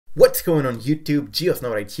What's going on YouTube?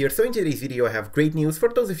 Geosnow right here. So in today's video I have great news for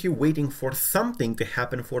those of you waiting for something to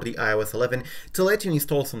happen for the iOS 11 to let you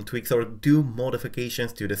install some tweaks or do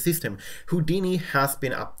modifications to the system. Houdini has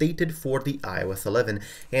been updated for the iOS 11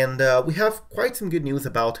 and we have quite some good news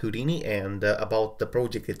about Houdini and about the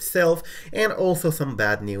project itself, and also some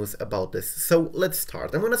bad news about this. So let's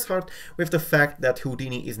start. I'm going to start with the fact that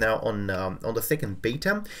Houdini is now on the second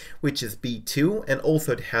beta, which is B2, and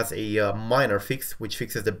also it has a minor fix which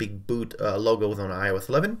fixes the big boot logos on iOS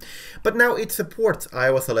 11, but now it supports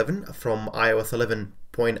iOS 11 from iOS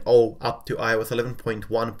 11.0 up to iOS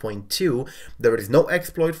 11.1.2. There is no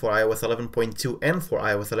exploit for iOS 11.2 and for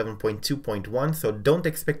iOS 11.2.1, so don't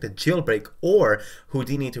expect a jailbreak or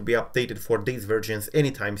Houdini to be updated for these versions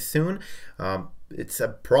anytime soon. It's a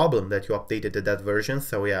problem that you updated to that version,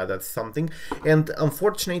 so yeah, that's something. And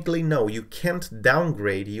unfortunately, no, you can't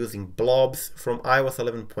downgrade using blobs from iOS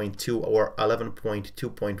 11.2 or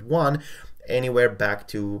 11.2.1 anywhere back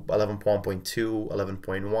to 11.1.2,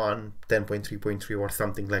 11.1, 10.3.3 or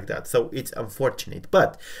something like that. So it's unfortunate,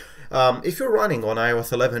 but if you're running on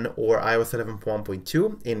iOS 11 or iOS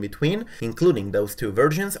 11.1.2 in between, including those two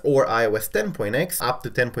versions, or iOS 10.x up to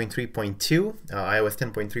 10.3.2, iOS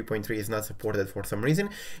 10.3.3 is not supported for some reason,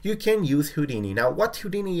 you can use Houdini. Now what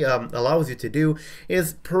Houdini allows you to do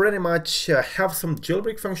is pretty much have some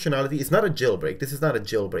jailbreak functionality. It's not a jailbreak, this is not a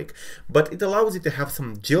jailbreak, but it allows you to have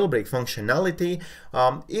some jailbreak functionality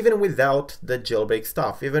even without the jailbreak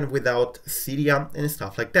stuff, even without Cydia and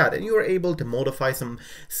stuff like that. And you are able to modify some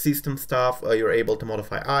system stuff, you're able to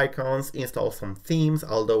modify icons, install some themes,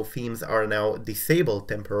 although themes are now disabled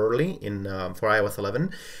temporarily in for iOS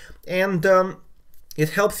 11. And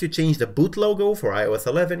it helps you change the boot logo for iOS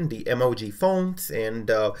 11, the emoji fonts, and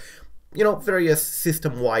you know, various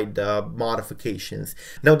system-wide modifications.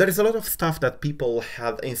 Now, there is a lot of stuff that people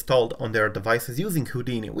have installed on their devices using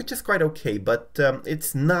Houdini, which is quite okay, but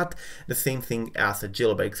it's not the same thing as a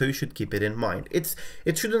jailbreak, so you should keep it in mind. It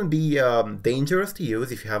shouldn't be dangerous to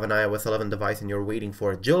use if you have an iOS 11 device and you're waiting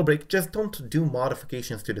for a jailbreak. Just don't do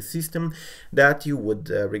modifications to the system that you would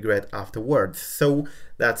regret afterwards. So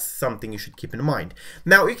that's something you should keep in mind.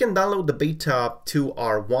 Now, you can download the Beta 2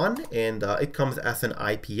 R1, and it comes as an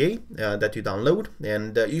IPA that you download,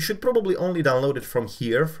 and you should probably only download it from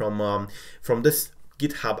here, from this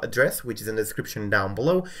GitHub address, which is in the description down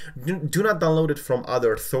below. Do not download it from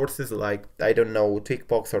other sources like, I don't know,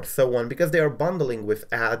 Tweakbox or so on, because they are bundling with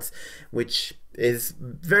ads, which is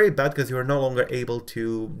very bad because you are no longer able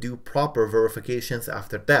to do proper verifications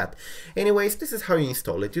after that. Anyways, this is how you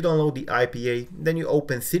install it. You download the IPA, then you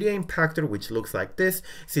open Cydia Impactor, which looks like this.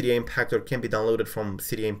 Cydia Impactor can be downloaded from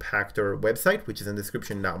Cydia Impactor website, which is in the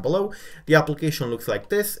description down below. The application looks like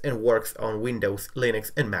this and works on Windows, Linux,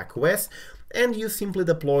 and Mac OS. And you simply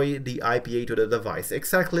deploy the IPA to the device,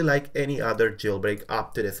 exactly like any other jailbreak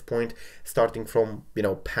up to this point, starting from, you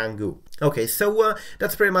know, Pangu. Okay, so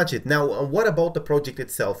that's pretty much it. Now, what about the project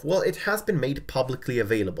itself? Well, it has been made publicly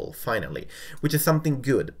available, finally, which is something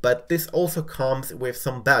good, but this also comes with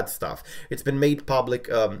some bad stuff. It's been made public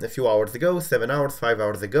a few hours ago, 7 hours, 5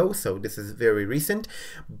 hours ago, so this is very recent.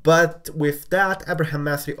 But with that, Abraham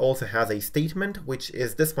Masri also has a statement, which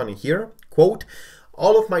is this one here, quote,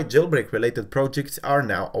 "All of my jailbreak related projects are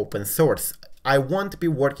now open source. I won't be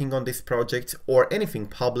working on this project or anything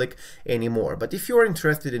public anymore, but if you're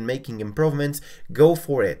interested in making improvements, go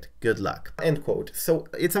for it. Good luck." End quote. So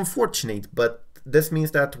it's unfortunate, but this means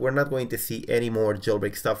that we're not going to see any more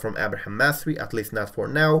jailbreak stuff from Abraham Masri, at least not for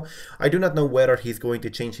now. I do not know whether he's going to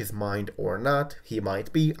change his mind or not. He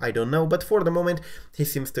might be, I don't know, but for the moment he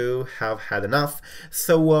seems to have had enough.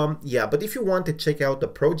 So yeah, but if you want to check out the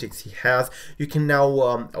projects he has, you can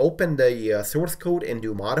now open the source code and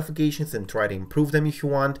do modifications and try to improve them if you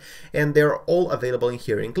want, and they're all available in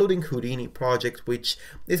here, including Houdini project, which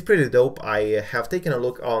is pretty dope. I have taken a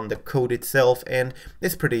look on the code itself, and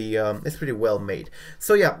it's pretty well made.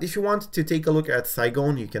 So yeah, if you want to take a look at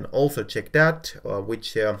Cydia, you can also check that,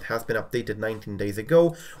 which has been updated 19 days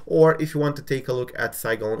ago, or if you want to take a look at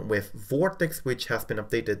Cydia with Vortex, which has been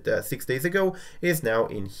updated 6 days ago, is now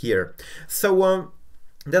in here. So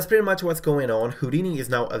that's pretty much what's going on. Houdini is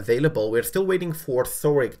now available. We're still waiting for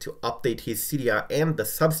Sorik to update his Cydia and the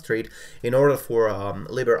substrate in order for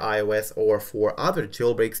Liber iOS or for other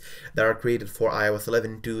jailbreaks that are created for iOS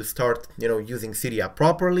 11 to start, you know, using Cydia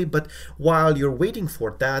properly. But while you're waiting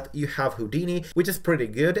for that, you have Houdini, which is pretty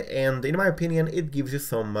good, and in my opinion, it gives you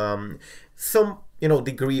some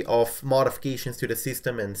degree of modifications to the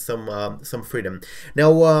system and some freedom.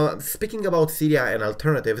 Now, speaking about Cydia and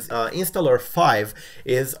alternatives, installer 5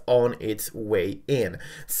 is on its way in.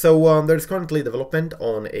 So there's currently development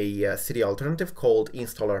on a Cydia alternative called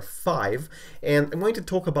installer 5, and I'm going to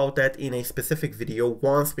talk about that in a specific video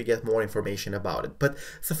once we get more information about it. But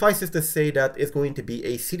suffice it to say that it's going to be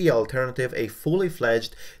a Cydia alternative, a fully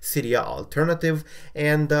fledged Cydia alternative,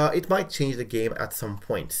 and it might change the game at some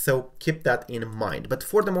point. So keep that in mind. But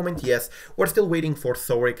for the moment, yes, we're still waiting for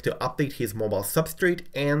Sorik to update his mobile substrate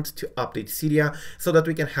and to update Cydia so that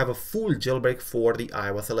we can have a full jailbreak for the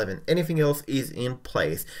iOS 11. Anything else is in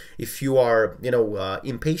place. If you are,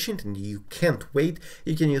 impatient and you can't wait,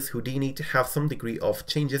 you can use Houdini to have some degree of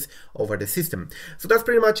changes over the system. So that's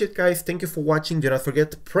pretty much it, guys. Thank you for watching. Do not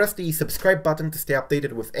forget to press the subscribe button to stay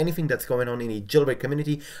updated with anything that's going on in the jailbreak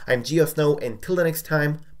community. I'm GeoSnow. Until the next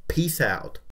time, peace out.